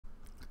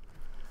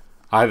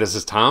Hi, this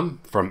is Tom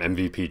from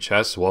MVP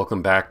Chess.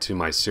 Welcome back to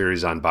my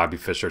series on Bobby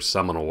Fischer's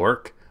seminal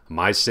work,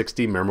 My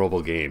 60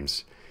 Memorable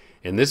Games.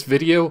 In this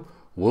video,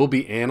 we'll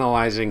be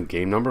analyzing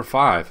game number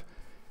 5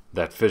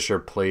 that Fischer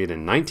played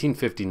in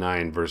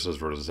 1959 versus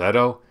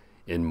Rossetto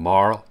in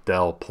Mar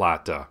del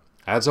Plata.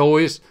 As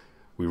always,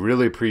 we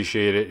really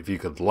appreciate it if you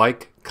could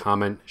like,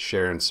 comment,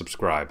 share, and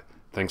subscribe.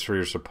 Thanks for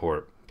your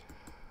support.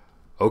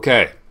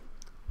 Okay,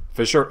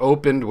 Fischer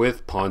opened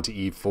with pawn to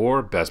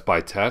e4, best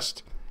by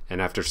test.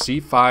 And after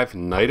c5,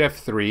 knight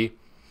f3,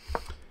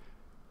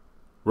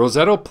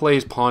 Rossetto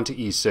plays pawn to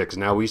e6.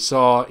 Now we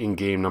saw in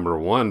game number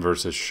 1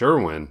 versus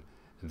Sherwin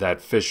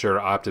that Fischer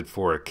opted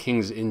for a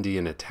King's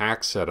Indian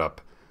attack setup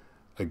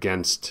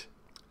against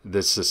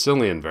this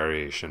Sicilian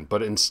variation.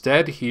 But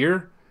instead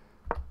here,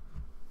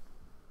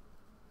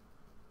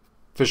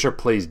 Fischer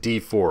plays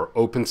d4,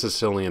 open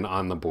Sicilian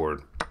on the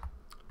board.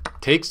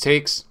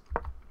 Takes,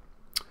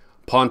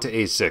 pawn to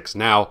a6.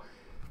 Now,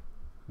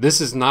 this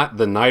is not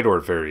the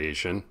Najdorf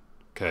variation.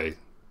 Okay,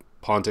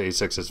 pawn to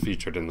a6 is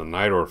featured in the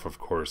Najdorf, of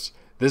course.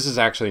 This is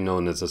actually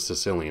known as the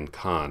Sicilian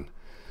Kan.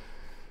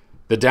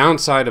 The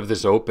downside of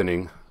this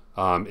opening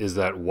is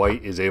that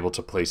white is able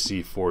to play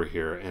c4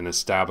 here and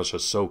establish a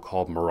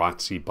so-called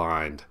Marazzi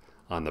bind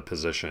on the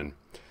position.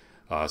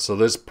 So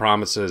this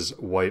promises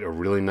white a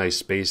really nice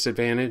space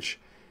advantage,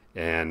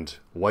 and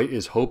white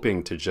is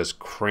hoping to just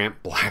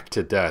cramp black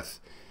to death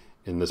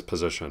in this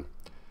position.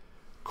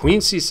 Queen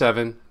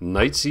c7,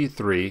 knight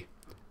c3,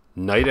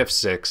 knight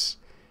f6.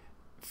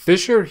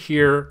 Fischer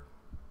here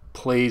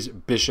plays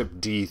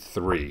bishop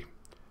d3,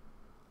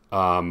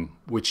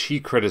 which he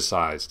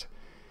criticized.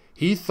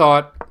 He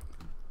thought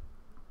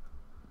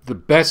the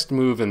best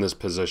move in this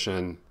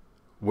position,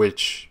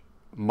 which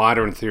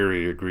modern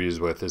theory agrees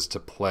with, is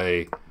to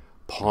play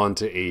pawn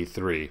to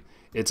a3.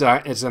 It's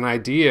an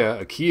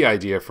idea, a key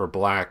idea for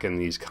black in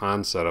these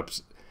Kan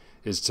setups,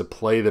 is to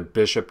play the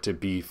bishop to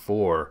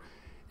b4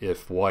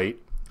 if white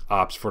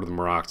opts for the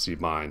Marazzi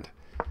bind.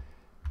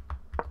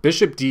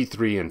 Bishop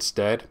d3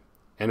 instead,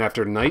 and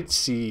after knight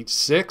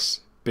c6,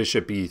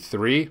 bishop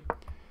e3,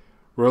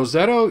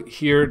 Rossetto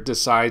here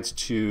decides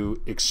to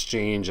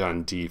exchange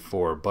on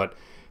d4, but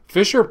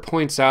Fischer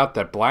points out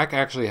that black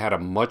actually had a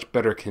much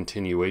better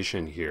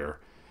continuation here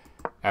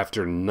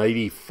after knight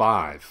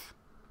e5.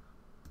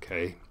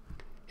 Okay,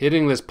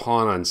 hitting this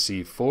pawn on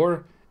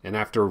c4, and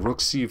after rook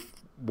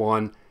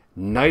c1,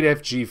 knight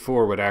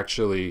fg4 would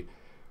actually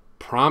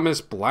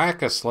promise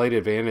black a slight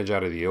advantage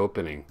out of the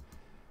opening,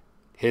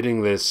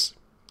 hitting this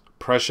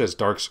precious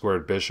dark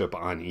squared bishop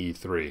on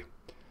e3.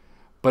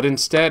 But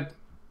instead,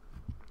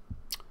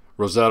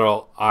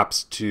 Rossetto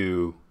opts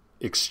to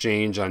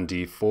exchange on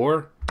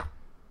d4.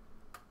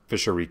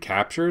 Fischer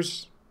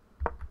recaptures.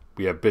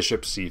 We have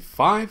bishop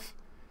c5,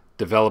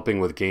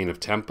 developing with gain of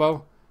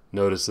tempo.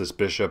 Notice this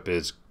bishop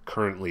is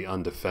currently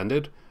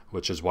undefended,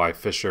 which is why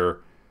Fischer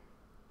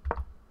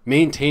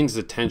maintains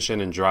the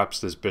tension and drops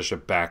this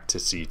bishop back to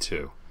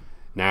c2.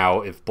 Now,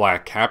 if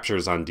black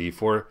captures on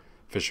d4,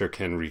 Fischer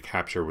can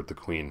recapture with the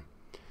queen.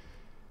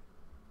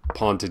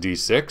 Pawn to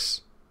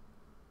d6,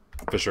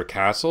 Fischer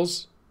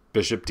castles,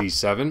 bishop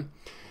d7,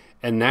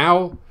 and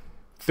now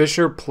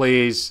Fischer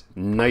plays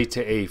knight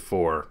to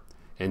a4,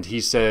 and he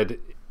said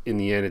in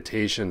the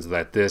annotations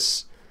that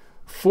this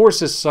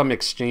forces some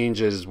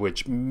exchanges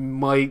which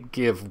might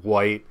give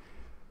white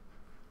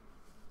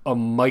a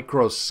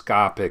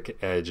microscopic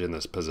edge in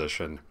this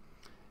position.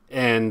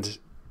 And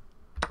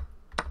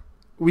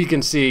we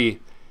can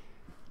see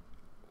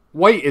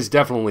white is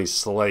definitely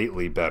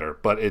slightly better,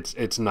 but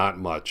it's not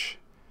much.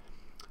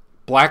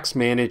 Black's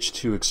managed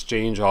to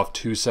exchange off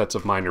 2 sets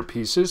of minor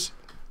pieces,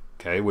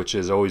 okay, which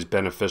is always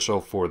beneficial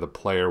for the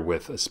player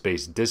with a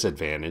space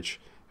disadvantage.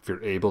 If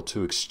you're able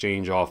to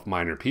exchange off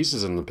minor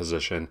pieces in the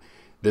position,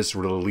 this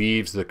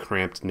relieves the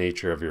cramped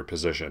nature of your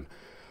position.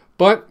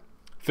 But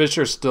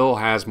Fischer still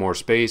has more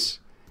space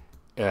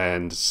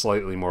and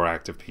slightly more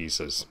active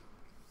pieces.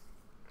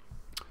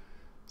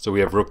 So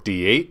we have rook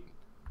d8.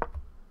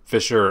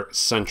 Fischer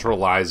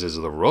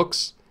centralizes the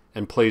rooks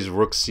and plays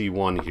rook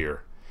c1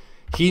 here.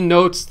 He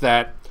notes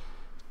that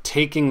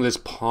taking this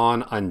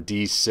pawn on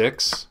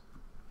d6,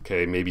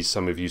 okay, maybe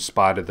some of you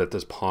spotted that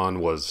this pawn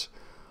was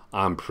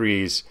en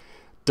prise,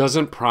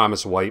 doesn't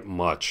promise white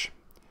much.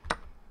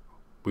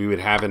 We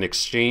would have an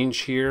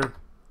exchange here.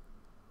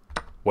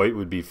 White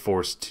would be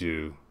forced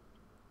to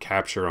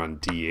capture on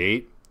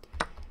d8.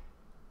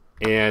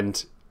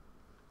 And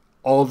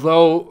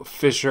although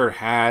Fischer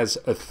has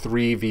a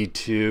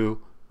 3v2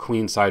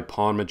 queenside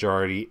pawn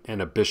majority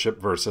and a bishop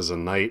versus a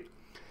knight,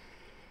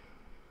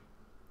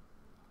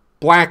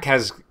 black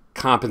has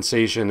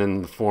compensation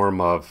in the form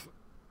of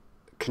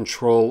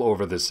control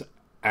over this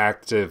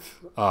active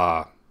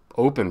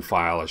open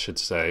file, I should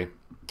say,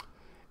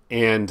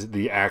 and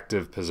the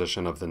active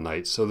position of the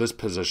knight. So this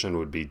position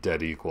would be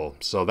dead equal.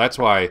 So that's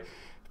why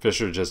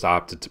Fischer just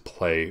opted to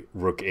play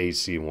rook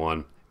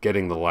ac1,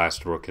 getting the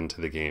last rook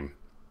into the game.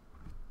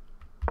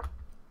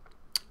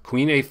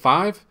 Queen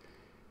a5,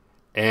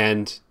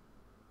 and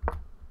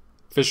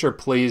Fischer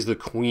plays the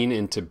queen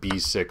into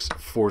b6,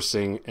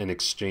 forcing an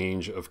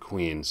exchange of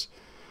queens.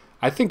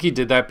 I think he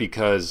did that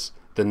because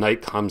the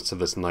knight comes to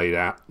this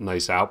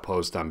nice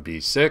outpost on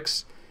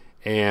b6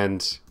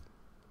 and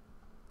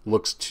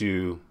looks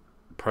to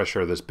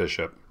pressure this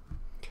bishop,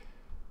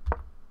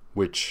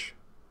 which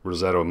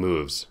Rossetto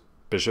moves.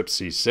 Bishop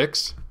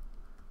c6,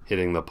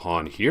 hitting the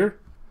pawn here.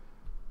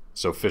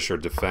 So Fischer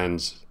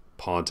defends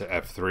pawn to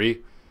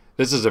f3.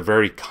 This is a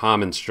very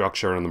common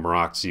structure in the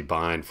Maroczy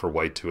bind for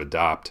white to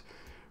adopt,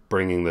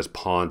 bringing this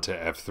pawn to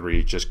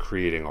f3, just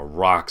creating a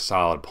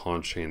rock-solid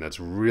pawn chain that's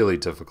really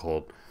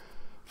difficult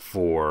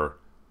for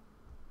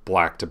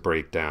black to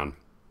break down.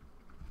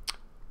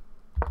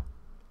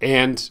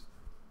 And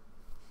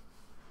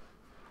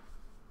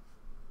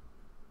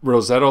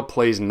Rossetto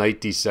plays knight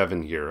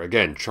d7 here.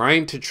 Again,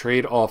 trying to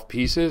trade off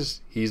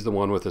pieces. He's the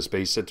one with a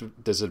space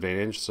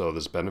disadvantage, so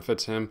this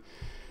benefits him.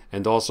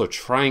 And also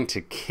trying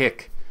to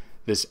kick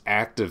this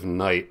active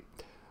knight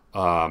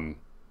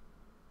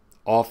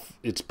off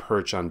its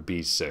perch on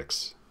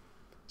b6.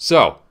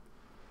 So,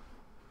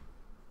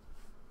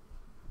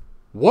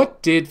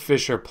 what did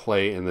Fischer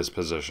play in this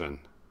position?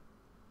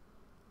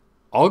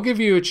 I'll give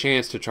you a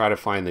chance to try to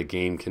find the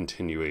game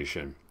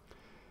continuation.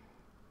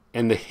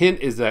 And the hint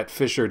is that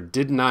Fischer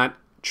did not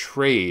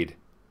trade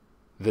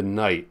the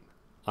knight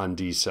on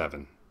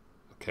d7.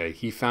 Okay,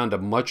 he found a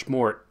much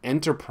more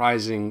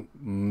enterprising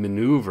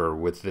maneuver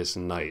with this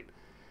knight.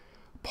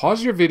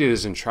 Pause your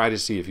videos and try to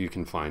see if you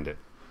can find it.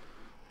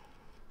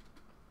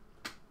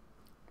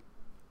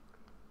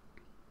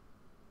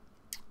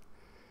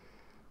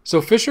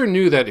 So Fischer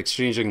knew that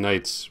exchanging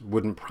knights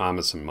wouldn't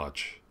promise him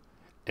much.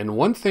 And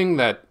one thing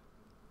that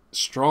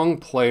strong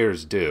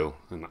players do,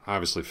 and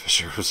obviously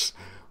Fischer is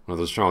one of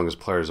the strongest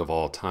players of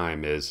all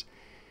time, is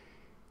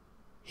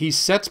he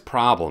sets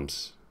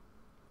problems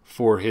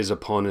for his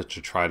opponent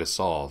to try to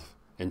solve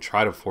and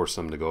try to force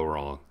them to go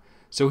wrong.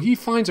 So he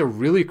finds a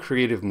really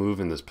creative move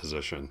in this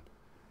position.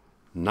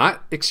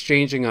 Not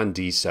exchanging on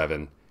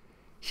d7.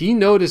 He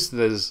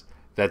notices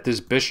that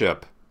this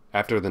bishop,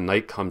 after the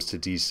knight comes to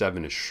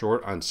d7, is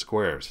short on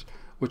squares,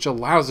 which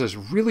allows this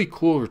really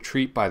cool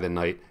retreat by the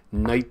knight,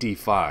 knight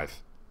d5.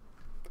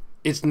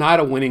 It's not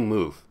a winning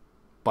move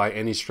by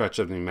any stretch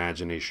of the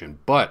imagination,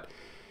 but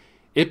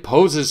it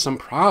poses some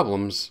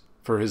problems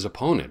for his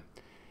opponent.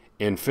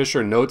 And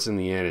Fischer notes in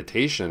the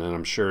annotation, and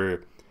I'm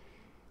sure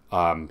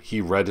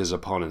he read his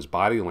opponent's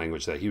body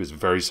language, that he was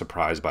very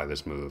surprised by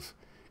this move.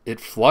 It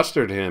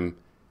flustered him,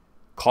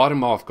 caught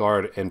him off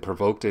guard, and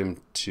provoked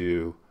him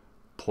to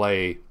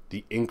play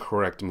the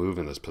incorrect move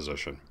in this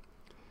position.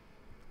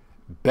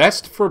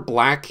 Best for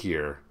black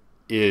here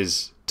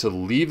is to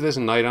leave this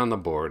knight on the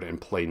board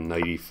and play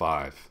knight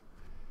e5.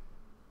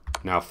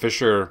 Now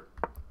Fischer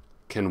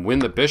can win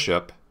the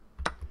bishop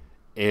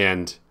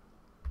and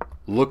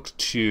look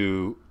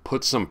to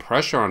put some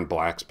pressure on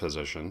black's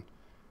position.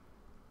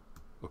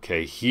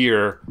 Okay,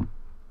 here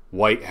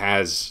white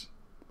has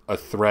a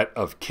threat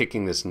of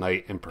kicking this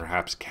knight and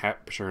perhaps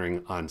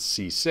capturing on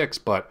c6,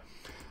 but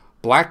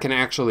black can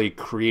actually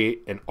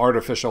create an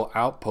artificial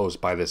outpost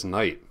by this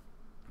knight,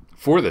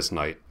 for this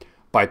knight,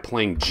 by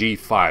playing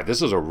g5.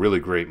 This is a really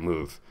great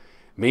move.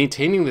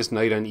 Maintaining this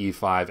knight on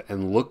e5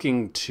 and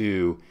looking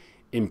to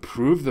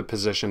improve the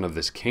position of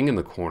this king in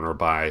the corner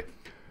by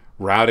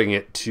routing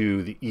it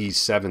to the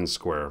e7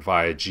 square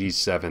via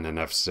g7 and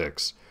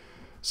f6.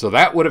 So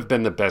that would have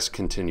been the best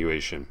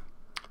continuation.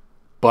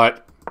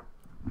 But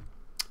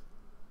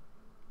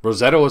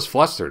Rossetto was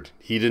flustered.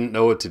 He didn't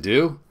know what to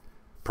do.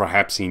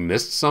 Perhaps he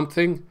missed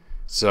something.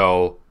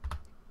 So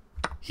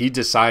he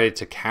decided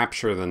to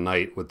capture the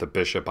knight with the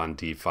bishop on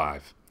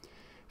d5.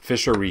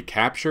 Fischer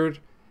recaptured,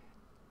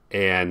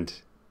 and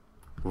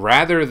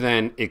rather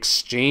than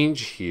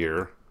exchange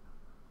here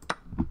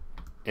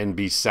and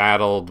be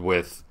saddled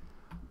with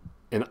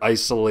an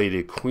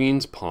isolated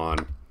queen's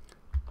pawn,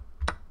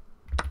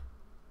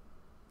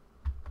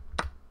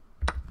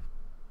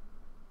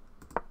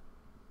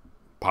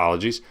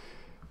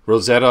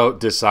 Rossetto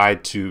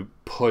decided to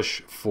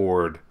push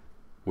forward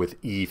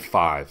with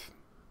e5.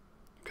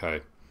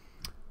 Okay.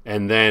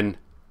 And then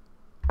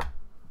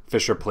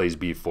Fischer plays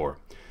b4.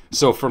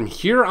 So from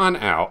here on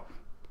out,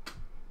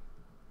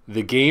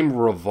 the game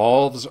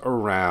revolves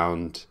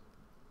around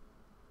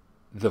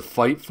the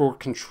fight for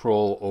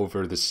control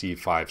over the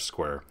c5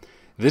 square.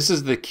 This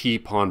is the key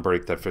pawn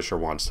break that Fischer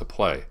wants to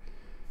play.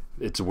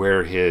 It's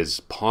where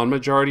his pawn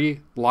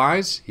majority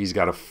lies. He's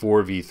got a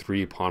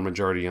 4v3 pawn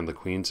majority on the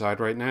queen side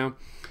right now.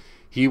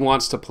 He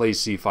wants to play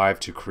c5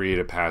 to create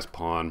a passed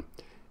pawn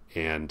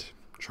and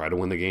try to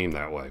win the game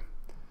that way.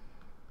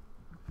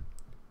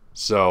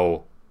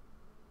 So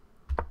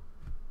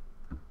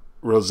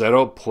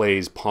Rossetto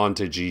plays pawn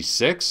to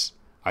g6.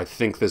 I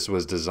think this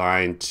was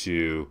designed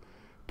to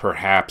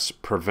perhaps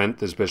prevent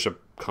this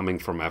bishop coming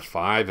from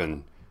f5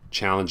 and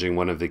challenging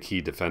one of the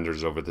key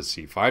defenders over the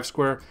c5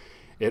 square.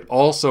 It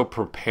also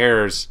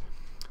prepares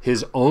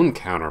his own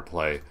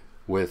counterplay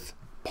with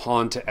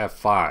pawn to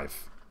f5.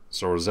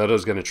 So Rossetto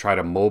is going to try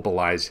to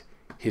mobilize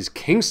his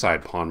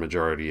kingside pawn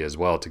majority as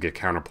well to get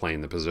counterplay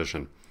in the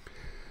position.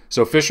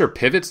 So Fischer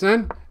pivots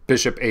then,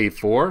 bishop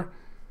a4,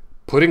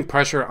 putting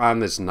pressure on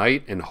this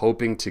knight and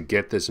hoping to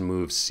get this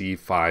move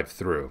c5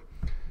 through.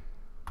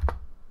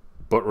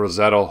 But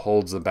Rossetto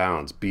holds the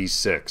balance,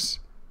 b6,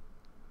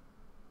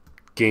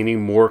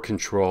 gaining more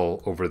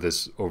control over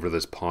this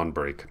pawn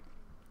break.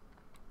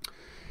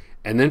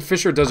 And then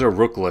Fischer does a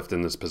rook lift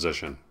in this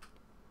position.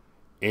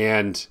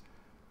 And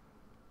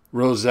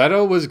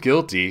Rossetto was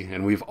guilty,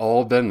 and we've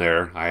all been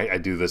there. I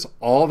do this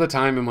all the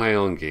time in my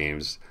own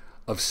games,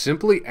 of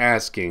simply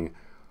asking,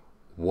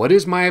 what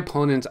is my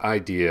opponent's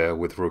idea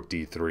with rook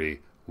d3?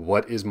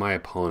 What is my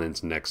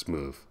opponent's next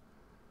move?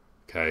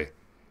 Okay.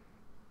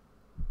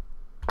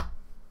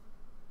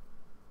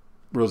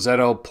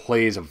 Rossetto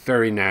plays a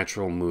very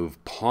natural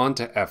move, pawn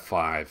to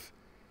f5,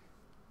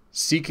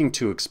 seeking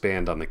to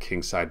expand on the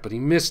king side, but he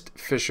missed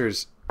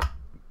Fischer's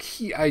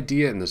key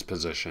idea in this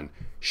position,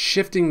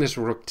 shifting this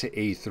rook to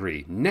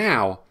a3.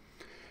 Now,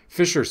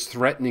 Fischer's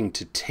threatening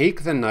to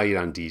take the knight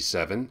on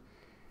d7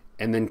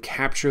 and then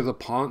capture the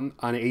pawn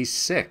on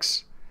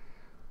a6.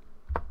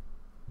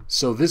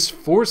 So this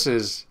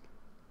forces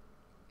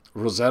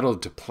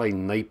Rossetto to play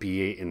knight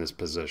b8 in this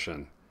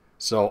position.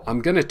 So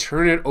I'm going to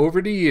turn it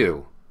over to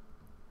you.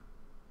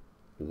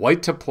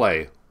 White to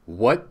play.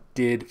 What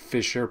did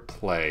Fischer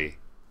play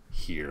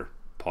here?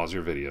 Pause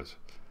your videos.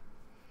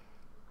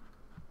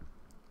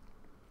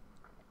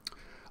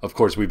 Of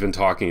course, we've been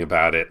talking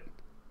about it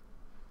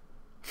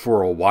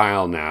for a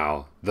while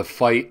now. The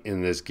fight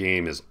in this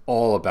game is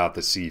all about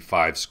the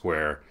c5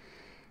 square.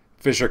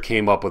 Fischer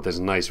came up with this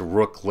nice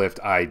rook lift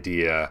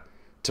idea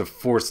to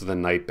force the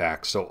knight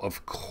back. So,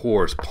 of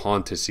course,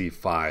 pawn to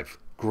c5.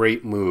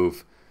 Great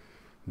move.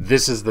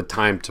 This is the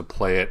time to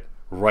play it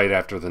right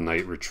after the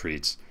knight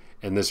retreats.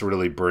 And this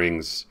really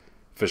brings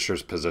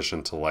Fischer's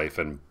position to life,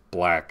 and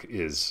black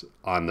is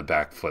on the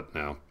back foot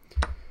now.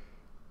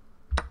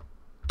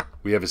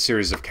 We have a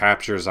series of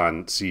captures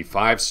on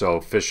c5, so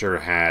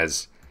Fischer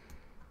has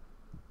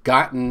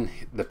gotten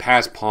the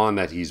passed pawn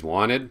that he's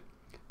wanted.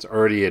 It's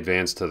already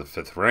advanced to the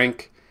 5th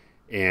rank,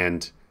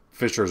 and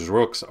Fischer's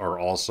rooks are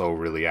also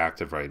really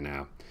active right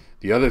now.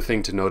 The other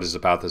thing to notice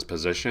about this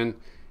position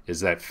is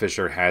that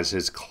Fischer has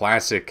his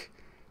classic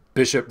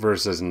bishop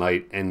versus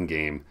knight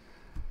endgame.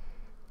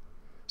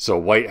 So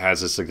white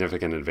has a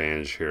significant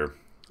advantage here.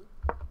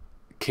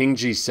 King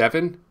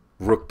g7,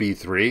 rook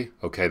b3.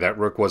 Okay, that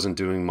rook wasn't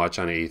doing much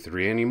on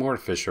a3 anymore.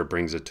 Fischer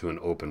brings it to an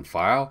open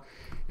file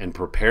and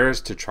prepares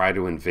to try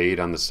to invade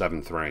on the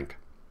 7th rank.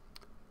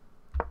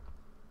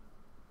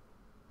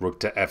 Rook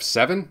to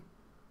f7.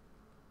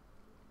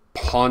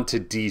 Pawn to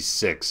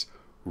d6.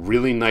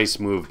 Really nice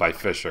move by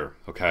Fischer,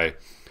 okay?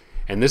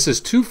 And this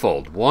is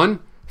twofold. One,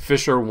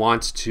 Fischer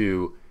wants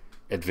to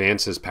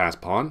advance his passed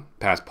pawn.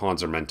 Passed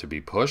pawns are meant to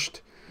be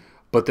pushed.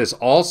 But this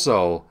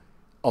also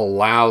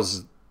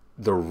allows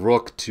the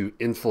rook to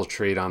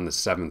infiltrate on the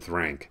 7th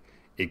rank.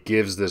 It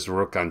gives this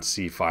rook on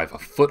c5 a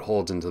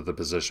foothold into the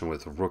position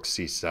with rook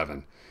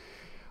c7.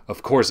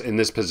 Of course, in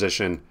this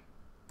position,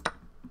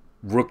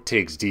 rook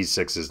takes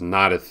d6 is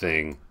not a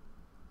thing.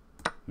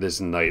 This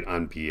knight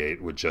on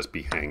b8 would just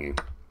be hanging.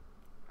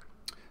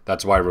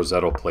 That's why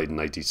Rossetto played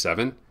knight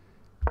d7.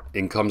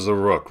 In comes the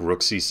rook,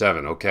 rook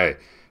c7. Okay,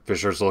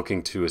 Fischer's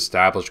looking to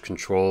establish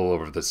control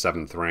over the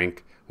 7th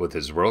rank with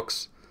his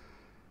rooks.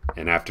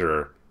 And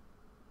after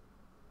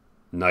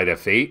knight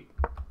f8,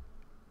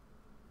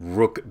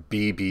 rook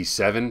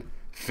b7,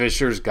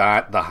 Fischer's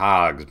got the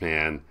hogs,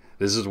 man.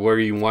 This is where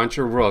you want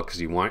your rooks.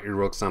 You want your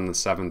rooks on the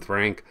 7th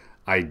rank.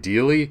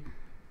 Ideally,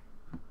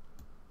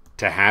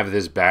 to have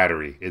this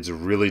battery. It's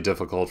really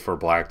difficult for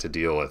black to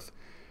deal with.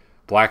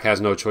 Black has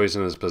no choice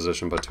in this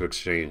position but to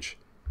exchange.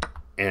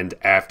 And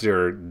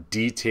after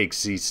d takes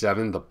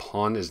c7, the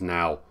pawn is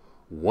now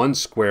one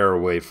square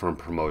away from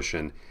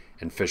promotion,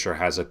 and Fischer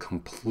has a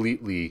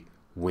completely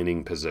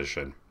winning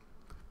position.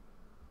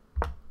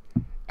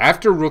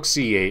 After rook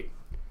c8,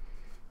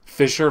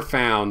 Fischer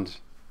found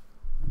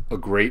a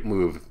great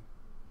move.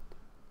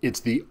 It's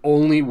the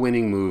only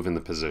winning move in the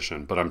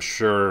position, but I'm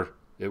sure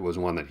it was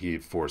one that he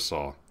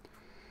foresaw.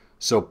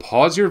 So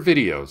pause your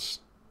videos,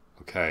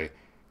 okay?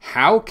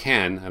 How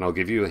can, and I'll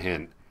give you a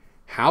hint,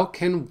 how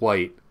can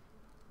white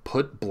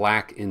put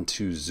black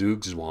into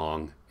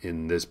zugzwang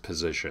in this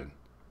position?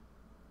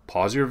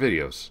 Pause your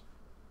videos.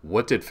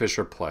 What did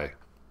Fischer play?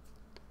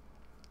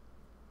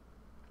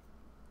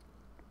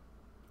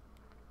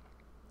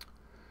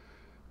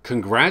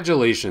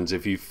 Congratulations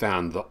if you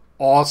found the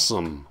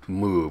awesome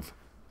move.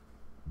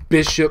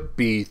 Bishop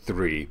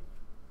b3.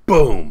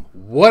 Boom!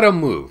 What a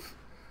move.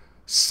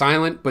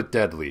 Silent but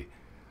deadly.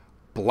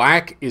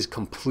 Black is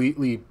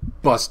completely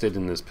busted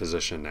in this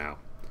position now.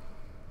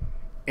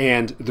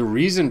 And the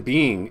reason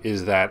being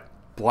is that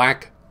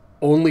black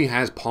only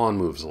has pawn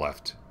moves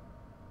left.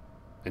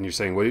 And you're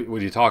saying, what are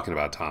you talking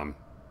about, Tom?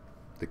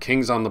 The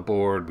king's on the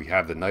board. We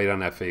have the knight on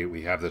f8.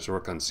 We have this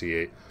rook on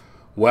c8.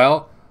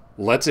 Well,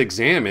 let's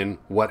examine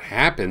what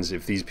happens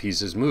if these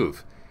pieces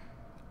move.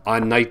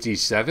 On knight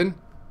d7,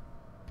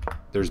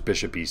 there's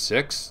bishop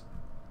e6.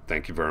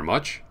 Thank you very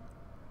much.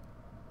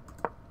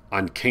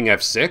 On king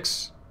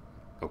f6,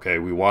 Okay,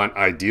 we want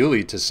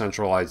ideally to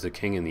centralize the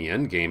king in the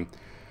endgame,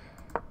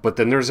 but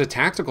then there's a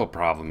tactical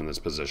problem in this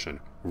position.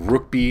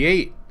 Rook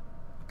b8,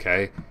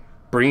 okay?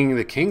 Bringing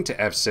the king to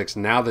f6,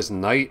 now this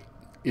knight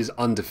is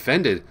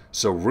undefended,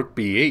 so rook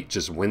b8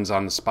 just wins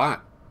on the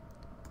spot.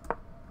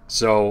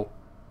 So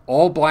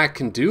all black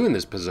can do in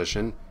this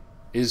position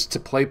is to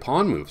play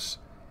pawn moves.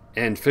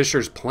 And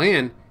Fischer's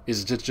plan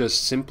is to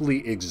just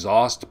simply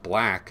exhaust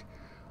black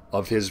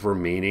of his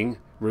remaining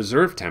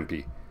reserve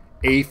tempi.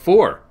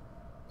 a4,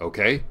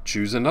 okay,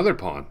 choose another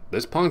pawn.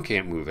 This pawn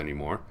can't move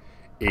anymore.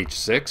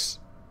 h6,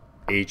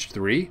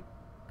 h3,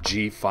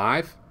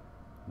 g5,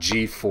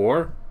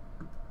 g4.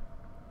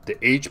 The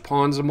h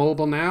pawn's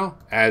immobile now,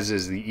 as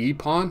is the e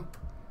pawn.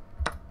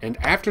 And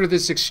after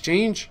this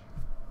exchange,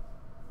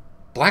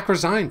 black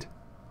resigned.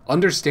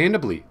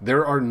 Understandably,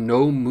 there are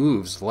no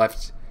moves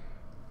left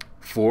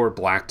for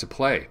black to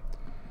play.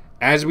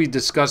 As we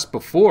discussed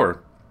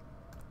before,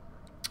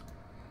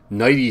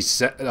 knight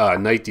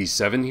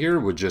d7 here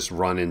would just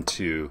run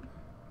into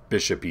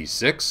bishop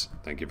e6.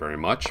 Thank you very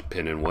much.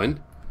 Pin and win.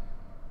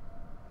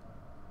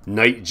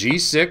 Knight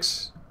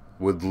g6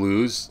 would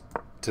lose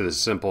to the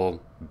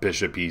simple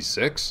bishop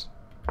e6.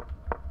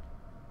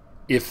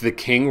 If the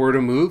king were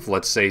to move,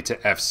 let's say to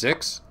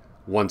f6,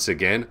 once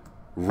again,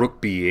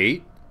 rook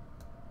b8,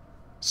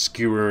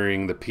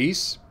 skewering the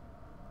piece.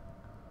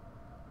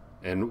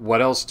 And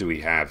what else do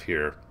we have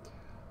here?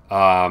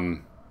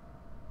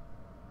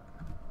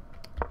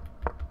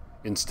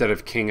 Instead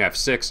of king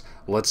f6,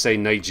 let's say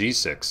knight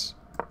g6.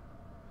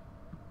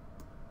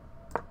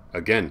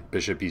 Again,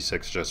 bishop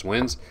e6 just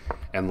wins.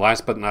 And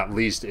last but not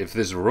least, if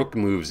this rook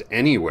moves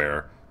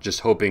anywhere,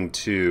 just hoping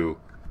to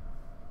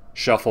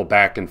shuffle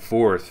back and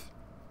forth,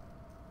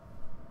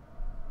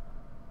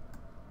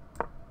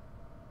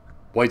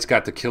 white's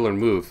got the killer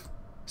move.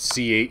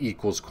 c8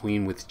 equals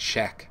queen with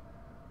check.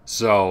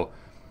 So,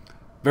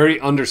 very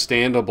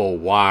understandable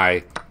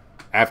why,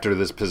 after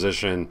this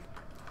position,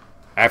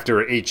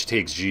 after h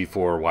takes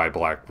g4, why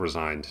black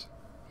resigned.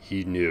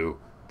 He knew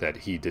that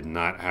he did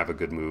not have a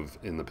good move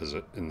in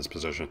this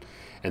position.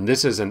 And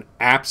this is an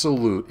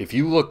absolute, if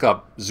you look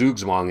up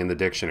zugzwang in the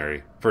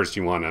dictionary, first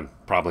you want to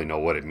probably know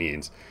what it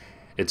means.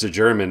 It's a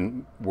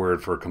German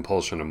word for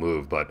compulsion to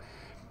move, but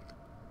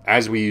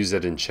as we use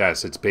it in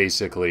chess, it's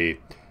basically,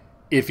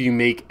 if you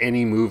make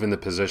any move in the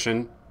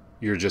position,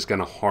 you're just going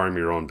to harm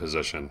your own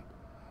position.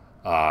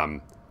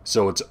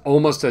 So it's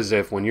almost as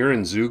if when you're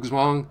in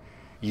zugzwang,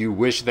 you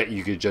wish that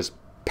you could just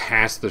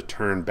pass the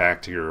turn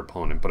back to your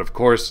opponent. But of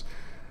course,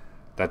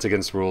 that's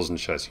against the rules in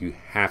chess. You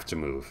have to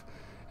move.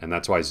 And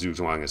that's why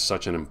zugzwang is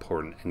such an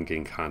important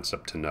endgame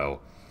concept to know.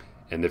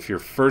 And if you're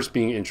first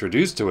being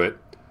introduced to it,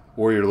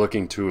 or you're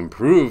looking to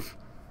improve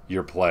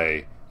your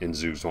play in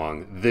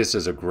zugzwang, this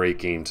is a great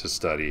game to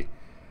study.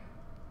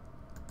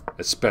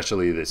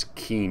 Especially this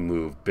key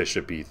move,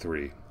 bishop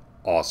e3.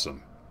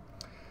 Awesome.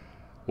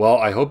 Well,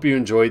 I hope you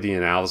enjoyed the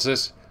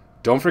analysis.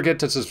 Don't forget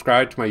to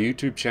subscribe to my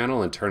YouTube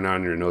channel and turn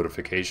on your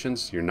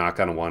notifications. You're not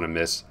going to want to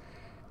miss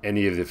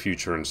any of the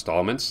future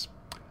installments.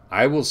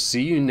 I will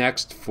see you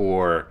next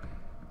for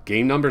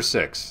game number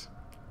 6.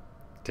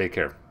 Take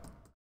care.